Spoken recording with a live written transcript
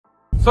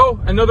So,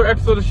 another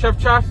episode of Chef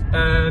Chat,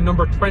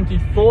 number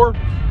 24,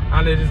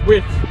 and it is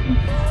with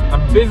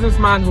a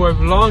businessman who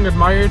I've long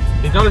admired.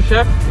 He's not a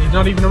chef, he's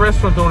not even a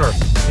restaurant owner.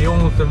 He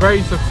owns the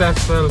very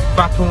successful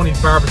Fat Tony's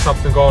Barber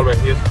shops in Galway.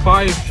 He has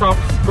 5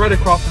 shops spread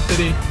across the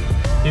city.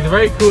 He's a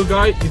very cool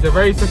guy, he's a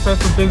very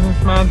successful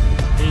businessman.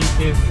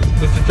 He is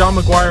Mr. John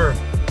McGuire.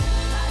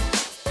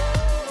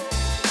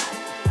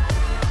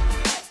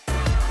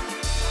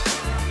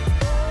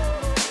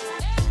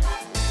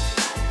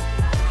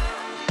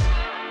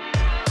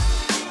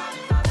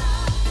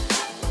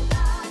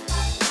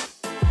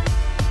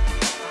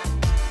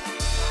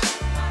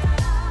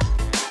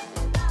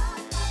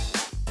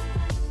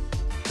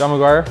 John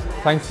McGuire,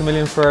 thanks a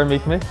million for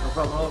meeting me. No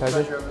problem,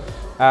 pleasure.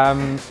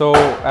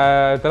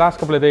 The last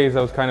couple of days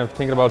I was kind of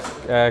thinking about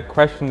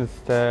questions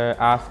to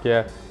ask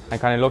you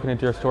and kind of looking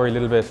into your story a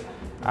little bit.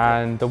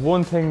 And the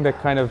one thing that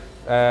kind of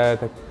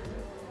that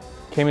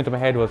came into my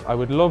head was I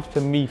would love to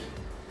meet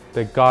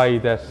the guy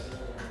that,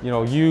 you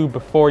know, you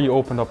before you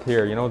opened up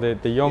here. You know,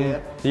 the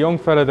young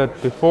fella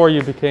that before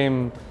you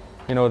became,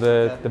 you know,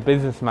 the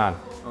businessman.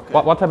 Okay.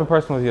 What type of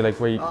person was he like?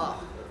 Were you?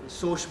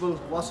 Sociable,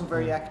 wasn't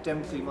very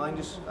academically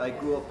minded. I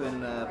grew up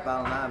in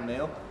Ballina,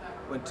 Mayo.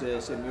 Went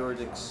to St.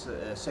 Muradic's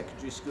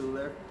secondary school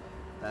there.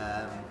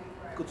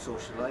 Good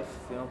social life,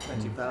 you know,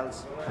 plenty of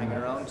pals, hanging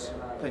around,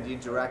 plenty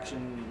of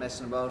interaction,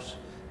 messing about.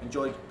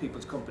 Enjoyed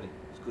people's company,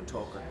 was a good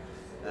talker.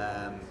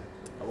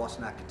 I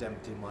wasn't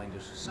academically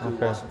minded, school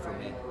wasn't for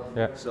me.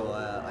 Yeah. So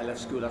I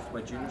left school after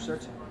my junior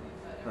cert.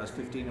 When I was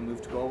 15 I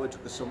moved to Galway,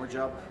 took a summer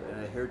job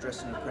in a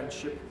hairdressing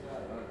apprenticeship.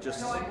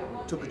 Just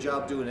took a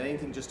job doing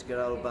anything just to get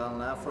out of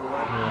Ballina for a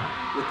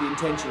while, with the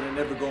intention of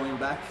never going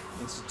back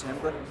in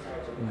September.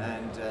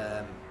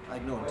 And I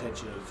had no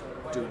intention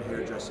of doing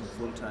hairdressing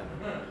full time.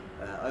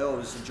 I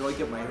always enjoy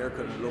getting my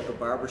haircut in a local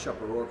barber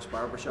shop, O'Rourke's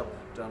Barber Shop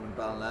down in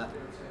Ballina.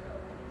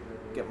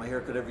 Get my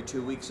haircut every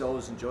 2 weeks,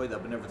 always enjoyed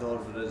that, but never thought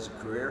of it as a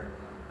career.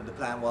 And the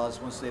plan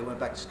was, once they went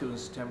back to school in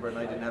September and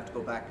I didn't have to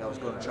go back, I was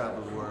going to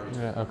travel the world.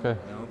 Yeah, okay.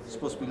 You know,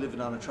 supposed to be living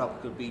on a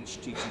tropical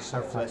beach, teaching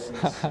surf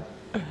lessons.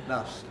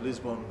 Not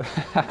Lisbon,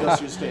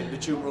 industrial state,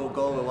 Bitume Road,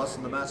 Galway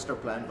wasn't the master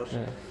plan, but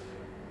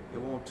it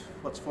won't.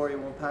 What's for you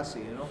won't pass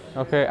you, you know.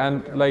 Okay,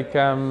 and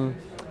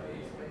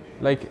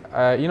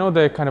you know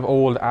the kind of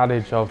old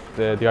adage of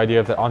the idea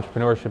of that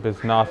entrepreneurship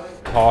is not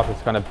taught;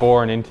 it's kind of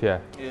born into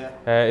you.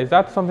 Yeah. Is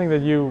that something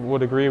that you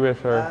would agree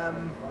with, or?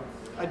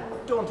 I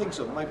don't think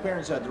so. My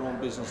parents had their own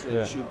business, they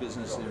had a shoe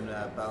business in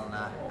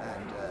Ballina,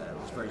 and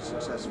it was very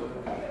successful.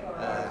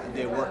 And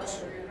they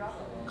worked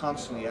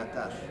constantly at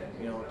that.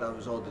 You know, that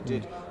was all they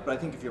did. But I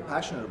think if you're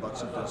passionate about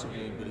something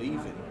you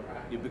believe in,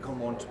 you become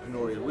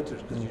entrepreneurial with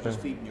it because you're just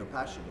feeding your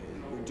passion.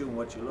 You're doing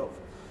what you love.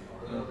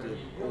 You know, the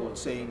old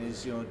saying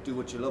is, you know, do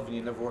what you love and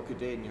you never work a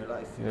day in your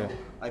life. You know?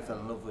 I fell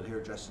in love with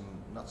hairdressing.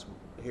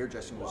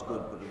 Hairdressing was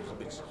good, but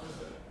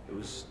it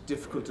was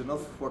difficult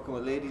enough working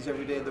with ladies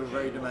every day. They were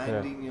very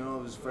demanding, you know,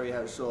 it was very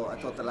hard. So I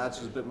thought the lads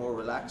was a bit more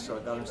relaxed, so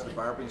I got into the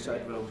barbering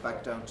side, but I went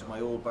back down to my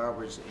old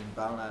barbers in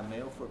Ballina and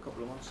Mayo for a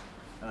couple of months.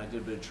 And I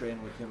did a bit of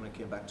training with him and I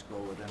came back to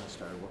Galway, then I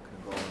started working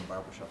in Galway in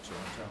barber shops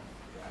around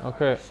town.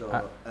 Okay.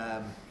 So,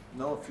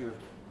 no,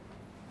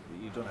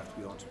 you don't have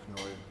to be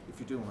entrepreneurial. If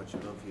you're doing what you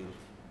love,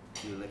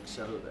 you'll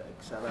excel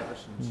at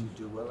it and you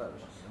do well at it.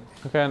 You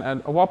know? Okay,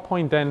 and at what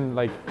point then,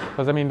 like,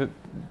 because I mean,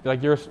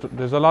 like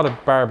there's a lot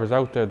of barbers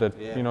out there that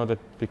you know that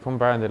become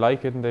bar and they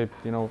like it and they,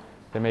 you know,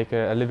 they make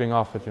a living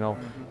off it, you know.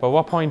 But at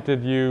what point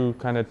did you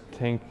kind of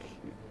think,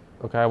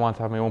 okay, I want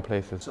to have my own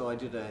places? So I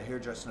did a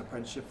hairdressing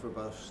apprenticeship for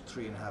about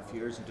 3.5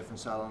 years in different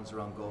salons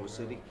around Galway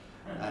City,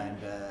 and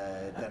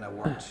then I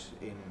worked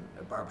in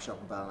a barbershop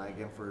in Ballina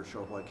again for a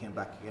short while. I came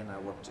back again. I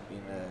worked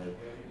in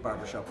a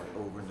barbershop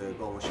over in the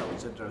Galway Shopping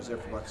Centre. I was there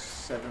for about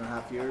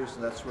 7.5 years,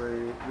 and that's where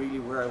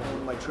I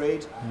honed my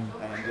trade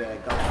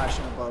and got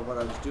passionate about what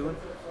I was doing.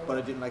 But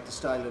I didn't like the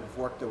style of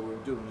work that we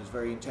were doing. It was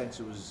very intense.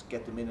 It was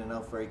get them in and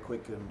out very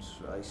quick, and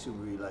I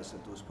soon realised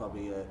that there was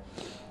probably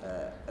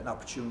an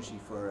opportunity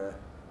for a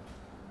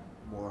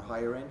more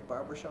higher end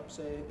barbershop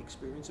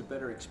experience, a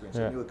better experience.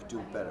 I knew I could do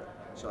it better.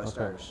 So I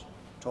started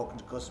talking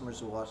to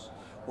customers about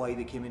why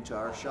they came into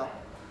our shop.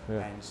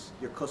 And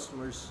your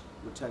customers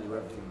will tell you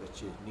everything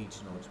that you need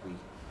to know to be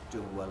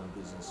doing well in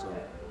business. So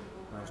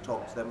when I was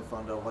talking to them, I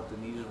found out what they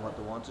needed and what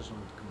they wanted and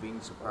the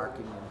convenience of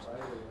parking, and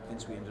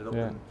hence we ended up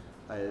in.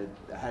 I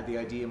had the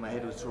idea in my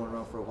head, I was throwing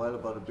around for a while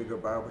about a bigger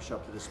barber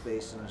shop with a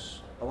space, and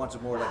I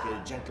wanted more like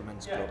a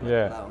gentleman's club, like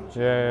a lounge,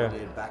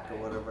 laid back or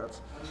whatever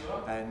else.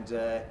 And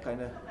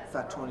kind of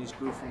Fat Tony's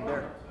grew from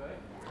there.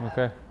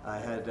 Okay. I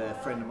had a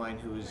friend of mine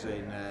who was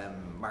in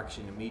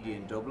marketing and media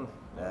in Dublin,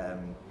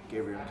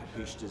 Gabriel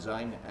Capiche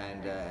Design,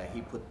 and I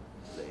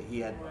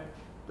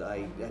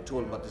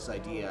told him about this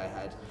idea I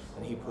had,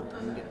 and he put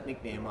the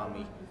nickname on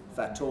me,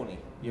 Fat Tony.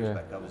 Years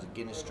back, I was a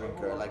Guinness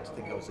drinker. I like to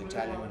think I was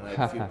Italian when I had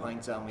a few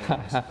pints on me.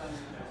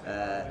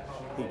 And,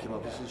 he came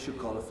up and said, "You should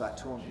call it Fat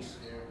Tony's."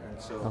 And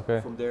so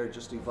from there, it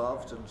just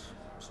evolved and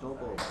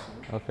snowballed.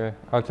 You know? Okay,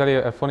 I'll tell you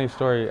a funny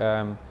story.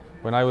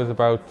 When I was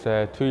about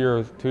 2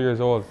 years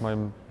old,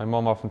 my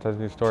mum often tells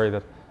me a story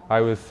that I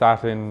was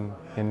sat in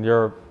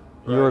your,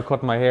 you were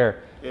cutting my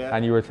hair, Yeah.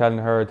 and you were telling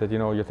her that, you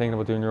know, you're thinking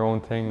about doing your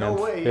own thing. No and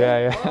way.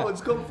 Yeah. Wow,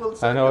 it's come full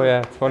circle. I know, yeah,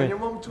 it's funny. And your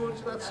mum told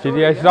you that She,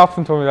 story? yeah, she's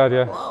often told me that,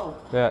 yeah. Wow.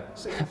 Yeah.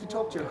 So if you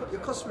talk to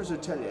your customers will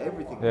tell you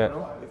everything, Yeah. you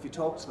know. If you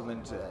talk to them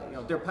and you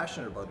know, they're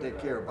passionate about, they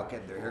care about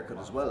getting their haircut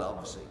as well,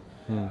 obviously.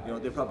 You know,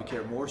 they probably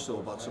care more so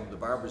about some of the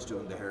barbers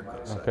doing the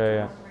haircuts. Okay,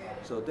 yeah.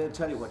 So they'll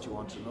tell you what you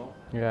want to know.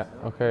 Yeah,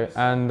 okay.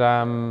 And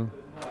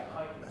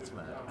That's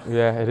mad.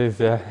 yeah, it is,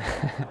 yeah.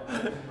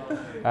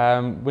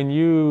 When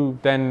you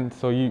then,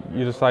 so you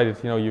decided,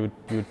 you know, you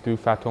would do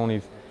Fat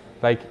Tony's,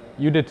 like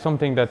you did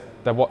something that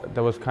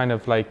was kind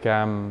of like,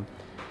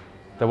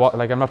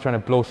 like, I'm not trying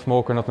to blow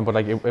smoke or nothing, but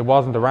like it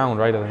wasn't around,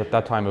 right, at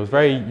that time. It was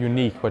very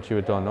unique what you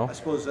had done, no? I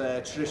suppose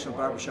a traditional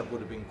barbershop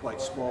would have been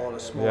quite small, a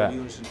small Yeah.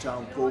 unit in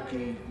town,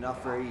 pokey,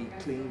 not very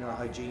clean or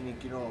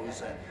hygienic, you know.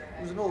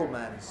 It was an old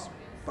man's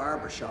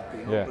barber shop,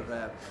 you know, Yeah.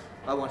 but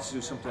I wanted to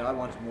do something, I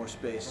wanted more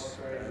space,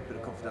 a bit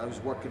of comfort. I was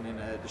working in,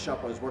 the shop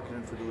I was working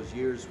in for those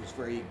years was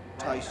very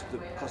tight, the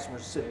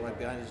customers sitting right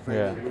behind us, very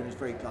Yeah. little room, it was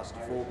very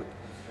claustrophobic.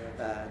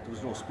 There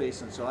was no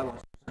space, and so I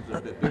wanted something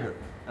a bit bigger.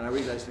 And I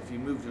realised if you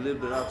moved a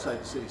little bit outside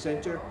the city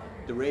centre,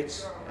 the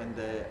rates and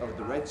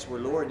the rents were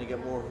lower, and you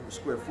get more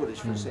square footage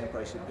for the same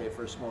price you pay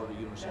for a smaller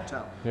unit in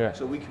town. Yeah.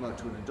 So we came out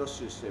to an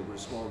industrial estate with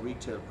a small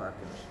retail park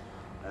in it.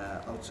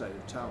 Outside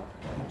of town,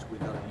 and we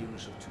got a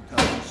unit of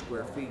 2,000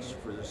 square feet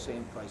for the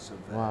same price of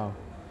Wow.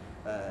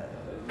 a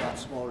lot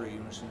smaller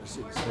units in the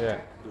city centre. Yeah.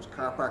 There was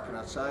car parking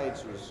outside,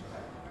 there was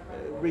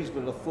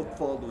reasonable enough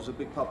footfall, there was a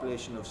big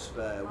population of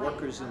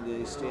workers in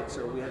the estate,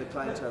 so we had a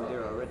clientele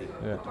there already.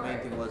 Yeah. But the main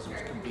thing was it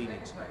was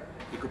convenient.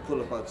 You could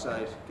pull up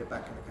outside, get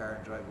back in the car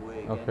and drive away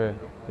again. Okay,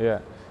 You know? yeah.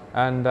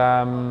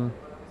 And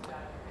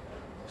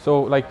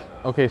so like,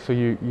 okay, so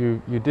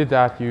you did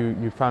that,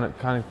 you found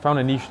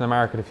a niche in the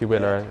market, if you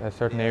will, or a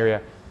certain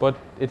area, but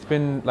it's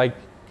been like,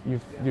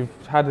 you've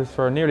had this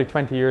for nearly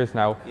 20 years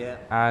now, Yeah.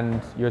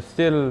 and you're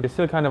still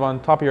kind of on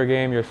top of your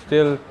game, you're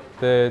still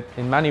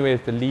in many ways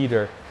the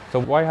leader, so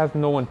why has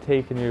no one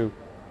taken you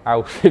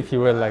out, if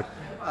you will, like?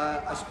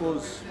 I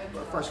suppose,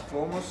 first and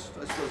foremost,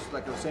 I suppose,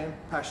 like I was saying,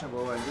 passionate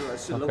about what I do. I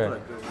still Okay. love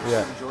what I do. I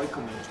Yeah. still enjoy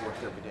coming into work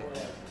every day.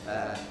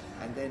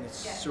 And then it's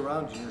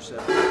surrounding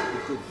yourself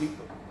with good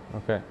people,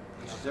 Okay,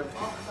 which is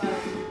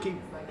everything. Keep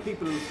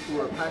people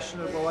who are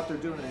passionate about what they're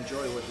doing and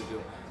enjoy what they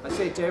do. I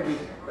say to every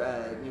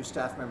new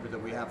staff member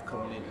that we have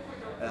coming in,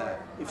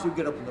 if you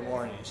get up in the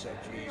morning and you say,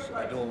 geez,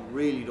 I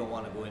really don't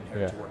want to go in here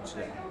Yeah. to work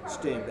today,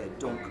 stay in bed,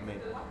 don't come in,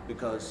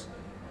 because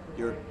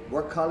your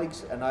work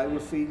colleagues and I will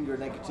feel your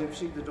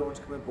negativity, they don't want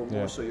to come in, but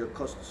more Yeah. so your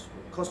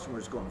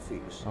customers going to feel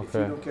it. If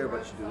Okay. you don't care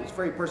what you do, it's a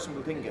very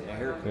personal thing getting a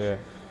haircut. yeah,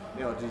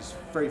 You know, there's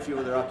very few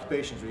other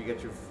occupations where you get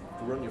to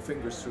run your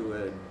fingers through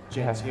a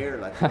gent's Yeah. hair,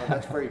 like, you know,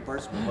 that's very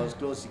personal, about as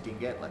close you can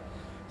get, like.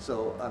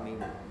 So, I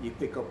mean, you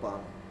pick up on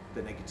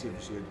the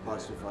negativity or the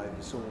positive vibe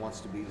if someone wants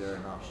to be there or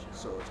not,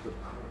 so it's good.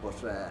 But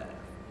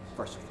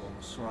first and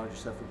foremost, surround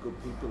yourself with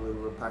good people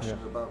who are passionate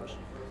Yeah. about it.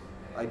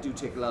 I do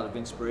take a lot of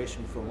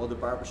inspiration from other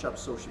barbershops.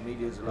 Social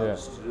media has allowed Yeah.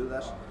 us to do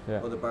that.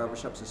 Yeah. Other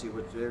barbershops and see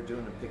what they're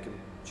doing and pick and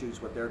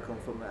choose what they're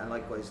coming from. And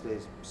likewise, they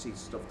see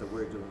stuff that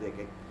we're doing. They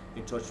get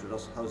in touch with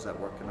us. How's that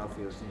working out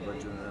for you? Think about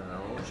doing it in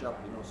our own shop,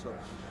 you know. So,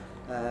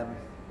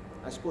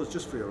 I suppose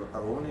just for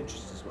our own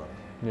interest as well.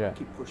 yeah.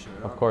 Keep pushing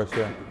it Of on, course, just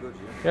yeah. keep it good,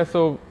 yeah. Yeah,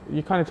 so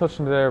you kind of touched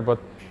on it there, but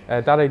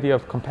that idea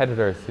of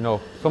competitors, you know,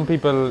 some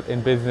people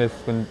in business,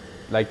 when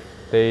like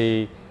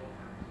they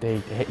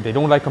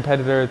don't like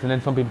competitors, and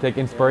then some people take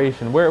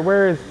inspiration.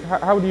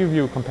 How do you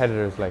view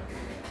competitors, like?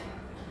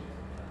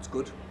 It's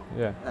good.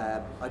 Yeah,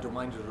 I don't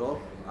mind it at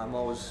all. I'm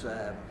always,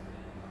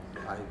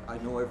 I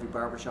know every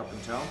barbershop in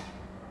town.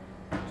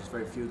 There's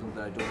very few of them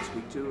that I don't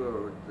speak to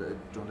or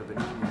that don't have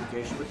any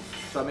communication with.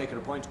 So I make it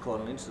a point of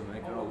calling into them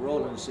and making, we're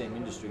all in the same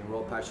industry and we're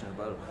all passionate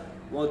about it.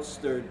 Once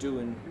they're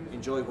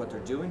enjoy what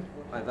they're doing,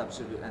 and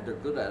they're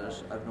good at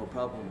it, I have no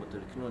problem with it.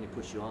 It can only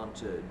push you on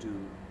to do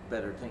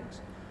better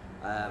things.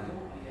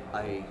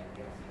 I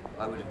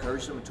would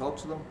encourage them and talk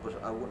to them, but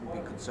I wouldn't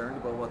be concerned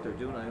about what they're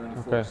doing. I only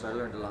focus, I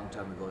learned a long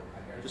time ago,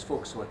 just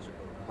focus on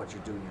what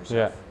you're doing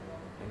yourself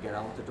and get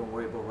on with it. Don't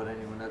worry about what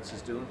anyone else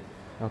is doing.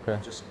 okay.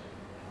 Just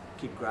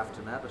keep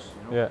grafting at it,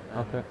 you know. Yeah,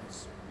 And okay.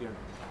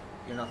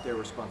 You're not their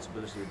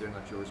responsibility, they're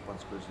not your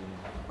responsibility in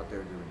what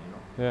they're doing,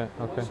 you know.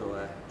 Yeah, okay.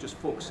 So just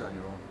focus on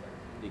your own.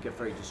 You get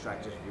very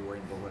distracted if you're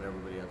worrying about what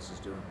everybody else is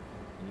doing,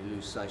 and you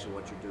lose sight of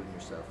what you're doing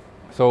yourself.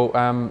 So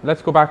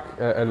let's go back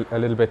a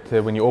little bit to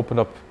when you opened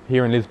up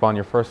here in Lisbon,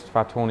 your first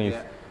Fat Tony's.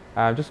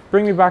 Yeah. Just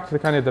bring me back to the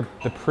kind of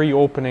the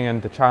pre-opening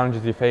and the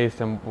challenges you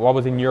faced, and what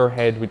was in your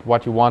head with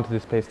what you wanted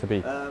this place to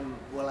be.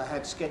 Well, I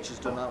had sketches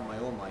done out in my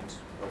own mind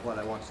of what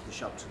I wanted the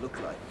shop to look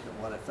like and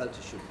what I felt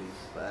it should be.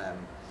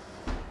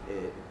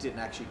 It didn't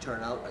actually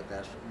turn out like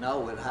that.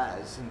 Now it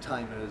has, in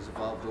time it has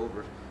evolved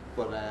over it.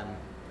 But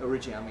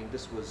originally, I mean,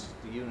 this was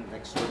the unit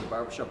next door. The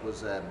barbershop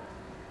was it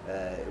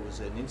was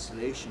an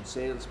installation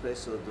sales place,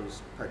 so there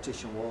was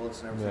partition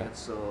walls and everything. Yeah.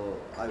 So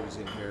I was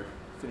in here,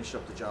 finished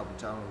up the job in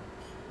town,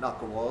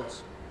 knocking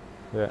walls,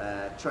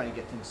 Yeah. trying to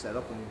get things set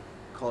up and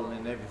calling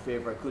in every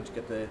favour I could to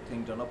get the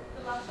thing done up.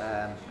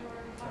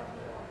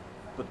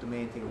 But the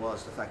main thing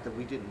was the fact that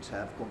we didn't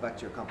have, going back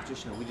to your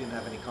competition, we didn't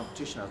have any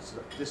competition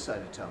outside this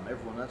side of town.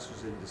 Everyone else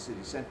was in the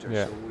city centre,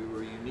 so we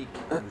were unique.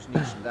 It was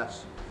niche in that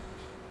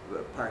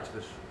part of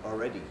it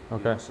already.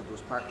 Okay. You know, so there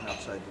was parking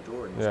outside the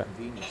door and it was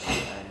convenience.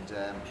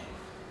 And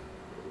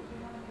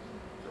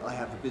I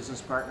have a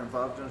business partner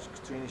involved in it,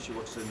 Katrina. She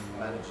works and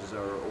manages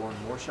our own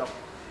more shop.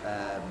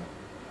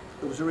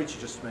 It was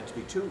originally just meant to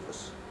be 2 of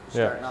us,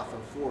 starting off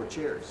on 4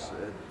 chairs.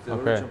 The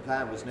original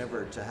plan was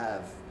never to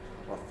have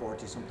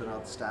 40 something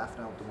odd staff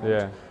now at the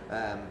moment.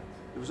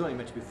 It was only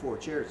meant to be 4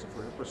 chairs,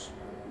 but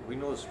we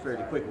know it's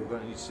fairly quick we're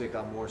going to need to take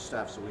on more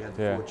staff, so we had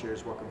the 4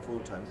 chairs working full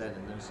time then,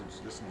 and then said,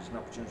 listen, there's an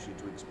opportunity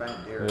to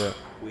expand there.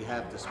 We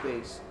have the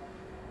space,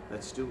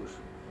 let's do it.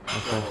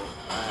 So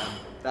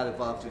that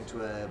evolved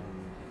into a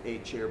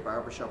 8-chair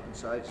barber shop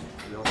inside.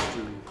 We also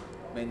do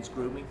men's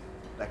grooming.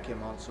 That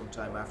came on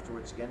sometime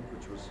afterwards again,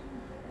 which was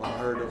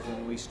unheard of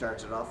when we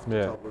started off.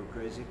 They thought we were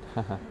crazy.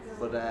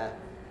 But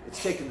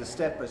it's taken the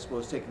step, I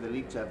suppose, taking the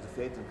leap to have the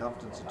faith and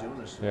confidence of doing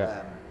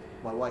it.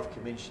 My wife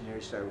came in, she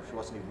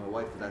wasn't even my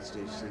wife at that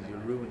stage. She said,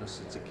 "You'll ruin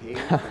us, it's a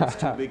cave, it's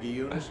too big a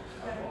unit."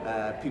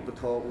 People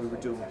thought we were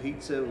doing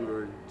pizza.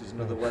 There's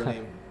another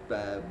well-named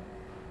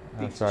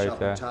pizza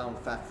shop in town,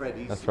 Fat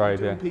Freddy's. That's right,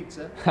 doing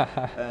pizza.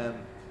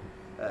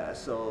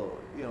 So,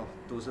 you know,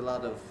 there was a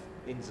lot of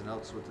ins and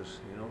outs with it,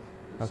 you know.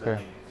 It was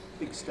a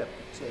big step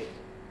to take.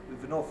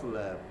 We've an awful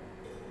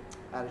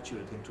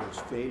attitude, I think, towards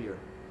failure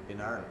in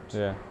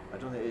Ireland. I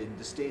don't think in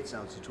the States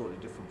now it's a totally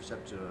different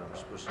perception of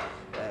it,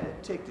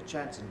 but take the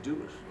chance and do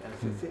it. And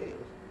if you fail,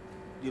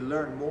 you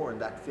learn more in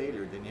that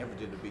failure than you ever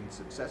did of being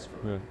successful.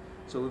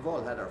 So we've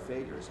all had our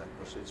failures,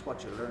 but it's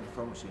what you learn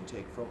from it and you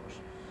take from it.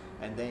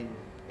 And then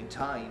in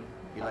time,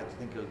 you like to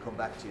think it'll come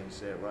back to you and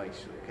say, right,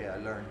 okay, I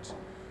learned.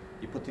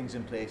 You put things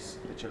in place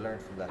that you learn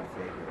from that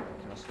failure.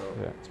 You know, so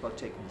it's about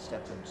taking the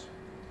step and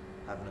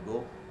having a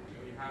go.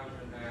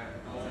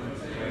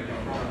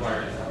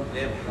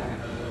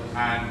 And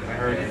I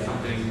heard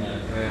something,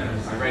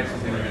 I read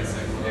something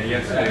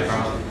yesterday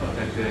about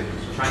that the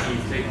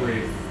Chinese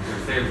takeaways, their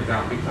sales are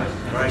down big time,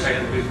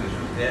 affect the business.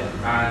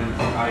 And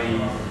I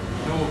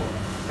know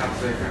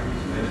that's a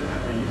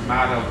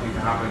mad outthing to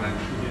happen, and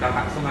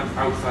that sometimes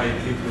outside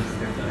influence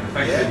can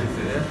affect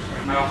businesses.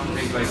 I often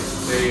think, like,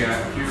 say,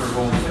 funeral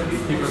home,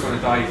 people are going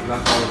to die, so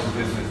that's always in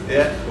business.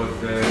 But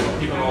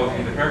people always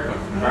need a haircut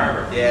from a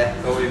barber.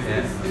 So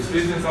is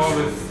business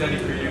always steady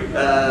for you?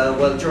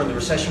 Well, during the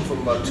recession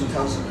from about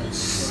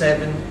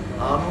 2007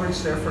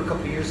 onwards, there for a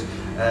couple of years,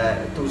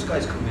 those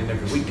guys coming in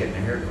every week getting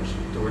a haircut.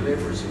 There were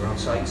labourers who were on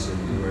sites, and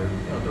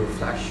they were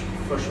flush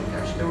with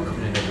cash. They were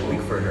coming in every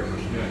week for a haircut.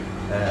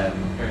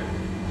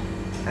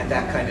 And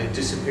that kind of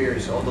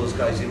disappears. All those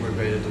guys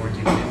immigrated, they weren't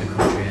even in the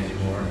country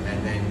anymore.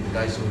 And then the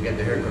guys who would get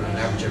the haircut on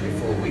average every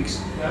 4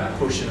 weeks,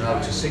 pushing it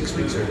out to 6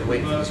 weeks, or they're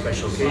waiting for the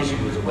special occasion.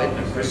 It was a wedding,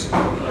 a Christmas,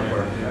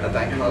 or a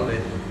bank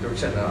holiday. They were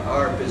saying that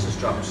our business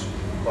dropped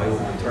by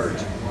over a third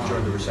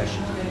during the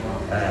recession.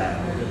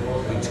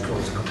 We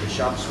closed a couple of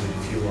shops, we had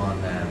a few on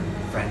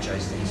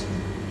franchise things, and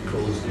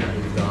closed and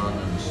moved on,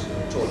 and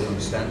totally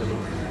understandable.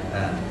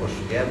 But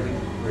yeah, we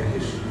were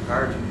hit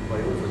hard by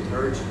over a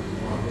third,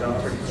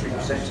 down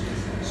 33%.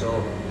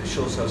 So it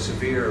shows how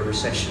severe a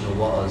recession it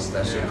was,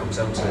 that it comes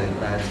down to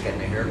lads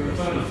getting a haircut,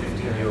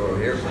 €15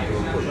 haircut, they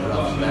were putting it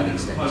off to that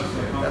extent.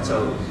 That's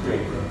how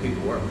broke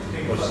people were.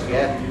 But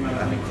yeah,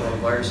 I mean,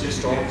 coronavirus, the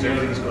storms,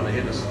 everything's going to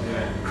hit us.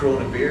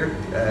 Corona Beer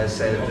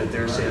said that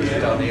their sales are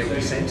down 8%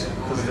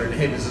 because their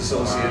name is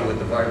associated with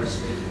the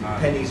virus.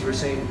 Pennies were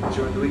saying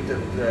during the week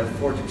that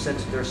 40%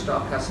 of their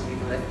stock hasn't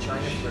even left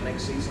China for the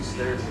next season,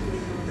 so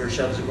their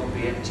shelves are going to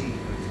be empty.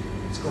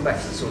 It's going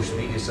back to the social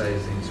media side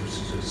of things, which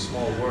is a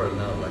small world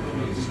now. Like,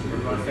 we're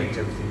going to affect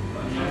everything.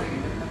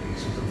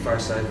 Something far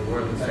side of the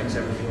world affects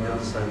everything on the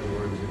other side of the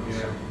world. You know?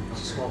 So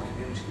it's a small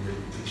community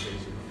that these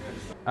days.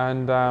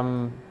 And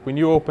when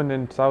you opened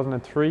in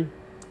 2003,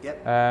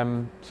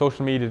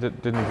 social media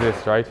didn't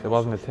exist, right? It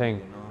wasn't a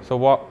thing. No. So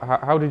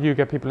how did you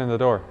get people in the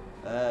door?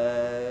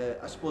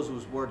 I suppose it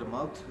was word of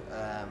mouth.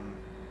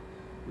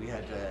 We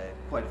had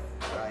quite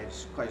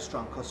a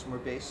strong customer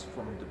base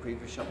from the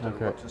previous shop that I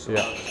worked in, so a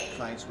lot of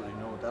clients would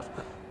know that.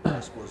 I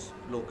suppose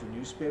local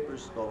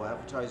newspapers, Galway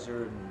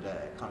Advertiser and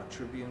kind of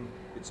Tribune,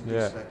 bits and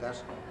pieces like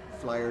that.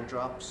 Flyer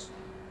drops.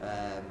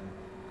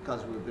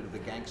 Because we were a bit of a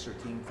gangster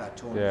team, Fat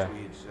Tony's,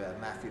 we had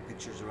mafia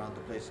pictures around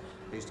the place.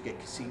 I used to get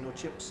casino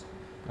chips.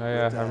 Oh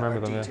yeah, with, I remember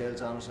them.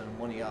 Details on it and a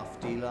money off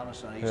deal on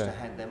it, and I used to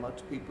hand them out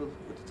to people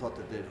with the thought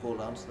that they'd hold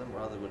on to them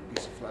rather than a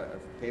piece of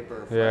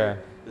paper or flyer,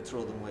 they'd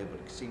throw them away. But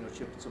a casino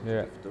chip is something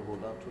different to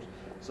hold on to it.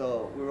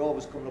 So we were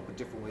always coming up with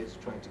different ways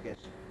of trying to get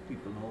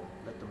people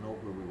let them know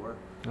where we were.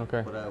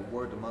 But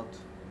word of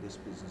mouth in this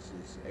business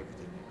is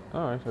everything. You know.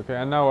 All right, okay.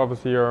 And now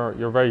obviously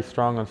you're very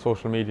strong on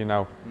social media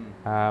now.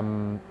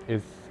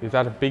 Is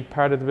that a big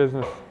part of the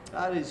business?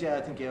 That is, yeah.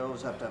 I think you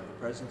always have to have a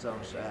presence on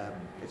it.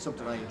 It's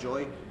something I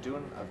enjoy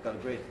doing. I've got a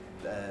great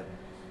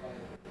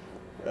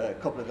a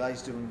couple of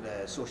guys doing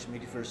social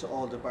media for us.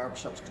 All the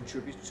barbershops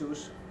contribute to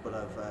it, but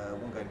I've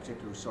one guy in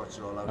particular who sorts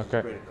it all out. He's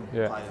great at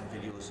compiling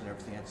videos and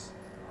everything else.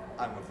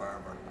 I'm a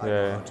barber. I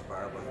know how to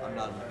barber. I'm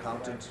not an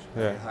accountant.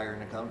 I hire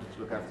an accountant to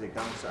look after the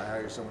accounts. I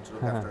hire someone to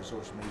look after our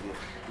social media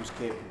who's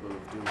capable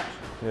of doing it.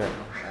 Yeah.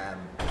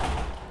 You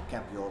know?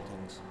 Can't be all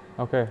things.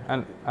 Okay,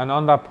 and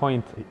on that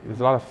point, there's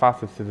a lot of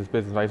facets to this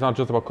business, right? It's not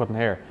just about cutting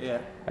hair.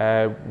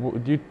 Yeah.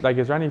 Do you, like,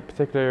 is there any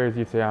particular areas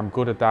you'd say I'm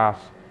good at that,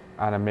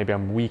 and then maybe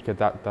I'm weak at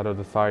that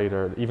other side,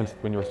 or even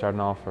when you were starting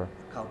off? Or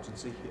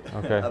accountancy.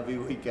 Okay. I'll be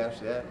weak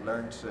at. Yeah.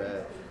 Learned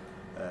a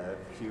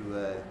few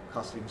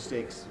costly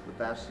mistakes with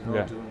that. You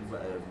know, doing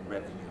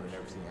revenue and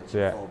everything else.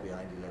 You fall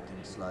behind, you let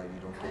things slide.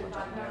 You don't do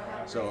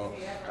it. So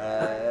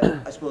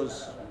I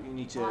suppose you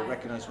need to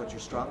recognise what you're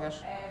strong at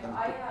and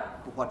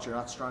what you're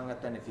not strong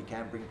at. Then, if you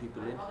can bring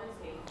people in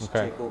to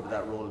take over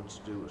that role and to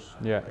do it.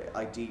 Yeah.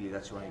 Ideally,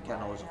 that's why you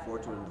can't always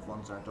afford to, and the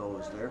funds aren't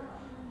always there.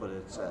 But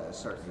it's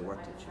certainly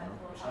worth it, you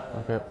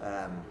know. Okay.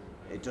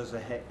 It does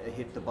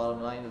hit the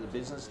bottom line of the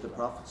business, the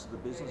profits of the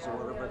business or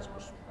whatever.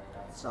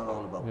 It's not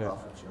all about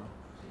profit, you know.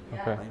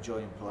 Okay. I enjoy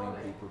employing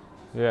people.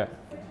 Yeah.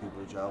 Giving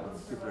people a job,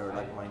 and people are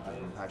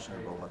like-minded and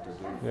passionate about what they're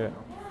doing. Yeah. You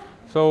know?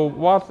 So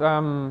what?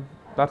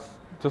 That's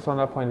just on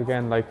that point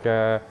again. Like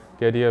the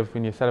idea of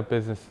when you set up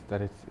business,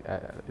 that it's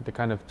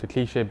the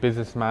cliche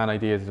businessman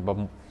idea is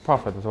about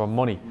profit, it's about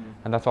money,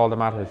 and that's all that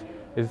matters.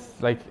 Is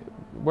like,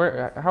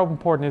 how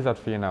important is that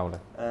for you now?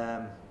 Like?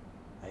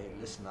 Hey,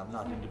 listen, I'm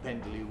not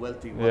independently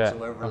wealthy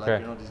whatsoever. Okay.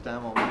 Like, you know, there's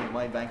damn old money in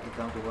my bank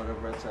account or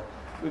whatever.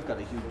 We've got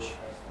a huge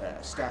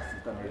staff.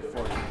 We've got nearly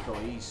 40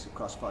 employees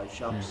across 5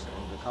 shops,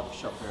 and the coffee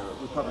shop here.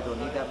 We probably don't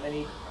need that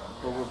many,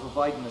 but we're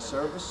providing a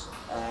service.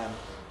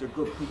 They're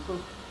good people.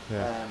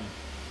 Yeah.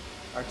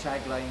 Our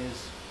tagline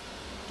is,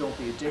 "Don't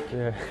be a dick."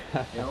 Yeah.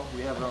 You know,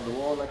 we have it on the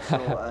wall. Like, so,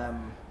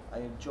 I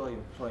enjoy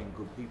employing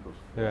good people.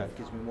 Yeah. It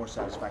gives me more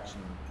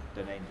satisfaction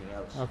than anything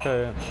else.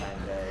 Okay. And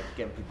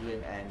getting people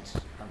in, and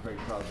I'm very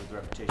proud of the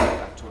reputation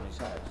that Tony's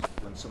had.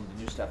 When some of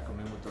the new staff come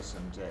in with us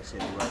and say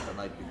they were out the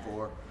night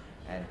before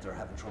and they're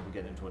having trouble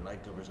getting into a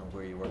nightclub or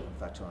somewhere, you work in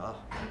fact,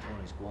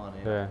 Tony's go on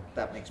in. Yeah.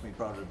 That makes me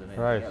prouder than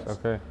anything else.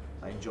 Okay.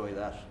 I enjoy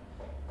that.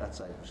 That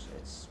side of it.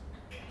 It's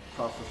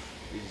profit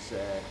is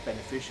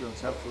beneficial and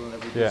it's helpful, and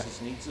every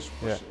business needs it,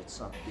 but it's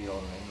not the all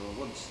and end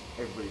all. Once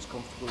everybody's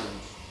comfortable and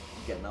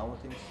getting on with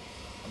things,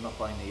 I'm not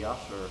buying a yacht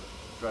or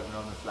driving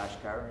around in a flash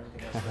car or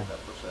anything else like that,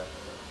 but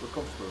we're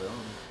comfortable, you know,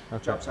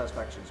 and job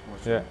satisfaction is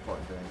most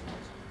important than anything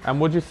else. And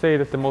would you say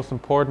that the most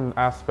important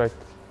aspect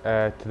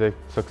to the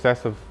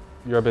success of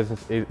your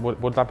business is,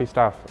 would that be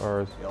staff,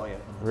 or is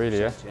really?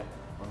 Yeah,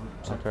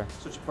 100%. Okay.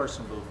 Such a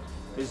personable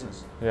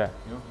business. Yeah.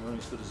 You know, you're only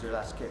as good as your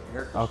last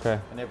haircut. Okay.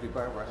 And every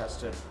barber has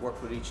to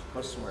work with each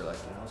customer, like,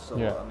 you know. So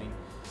I mean,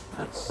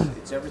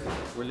 it's everything.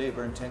 We're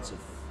labour intensive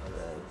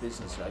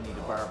business. I need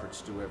a barber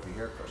to do every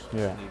haircut.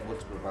 Yeah. I need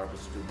multiple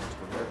barbers to do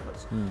multiple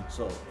haircuts.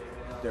 So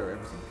they're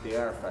everything. They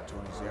are Fat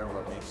Tony's. They are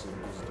what makes it,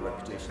 gives it the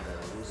reputation that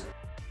it is.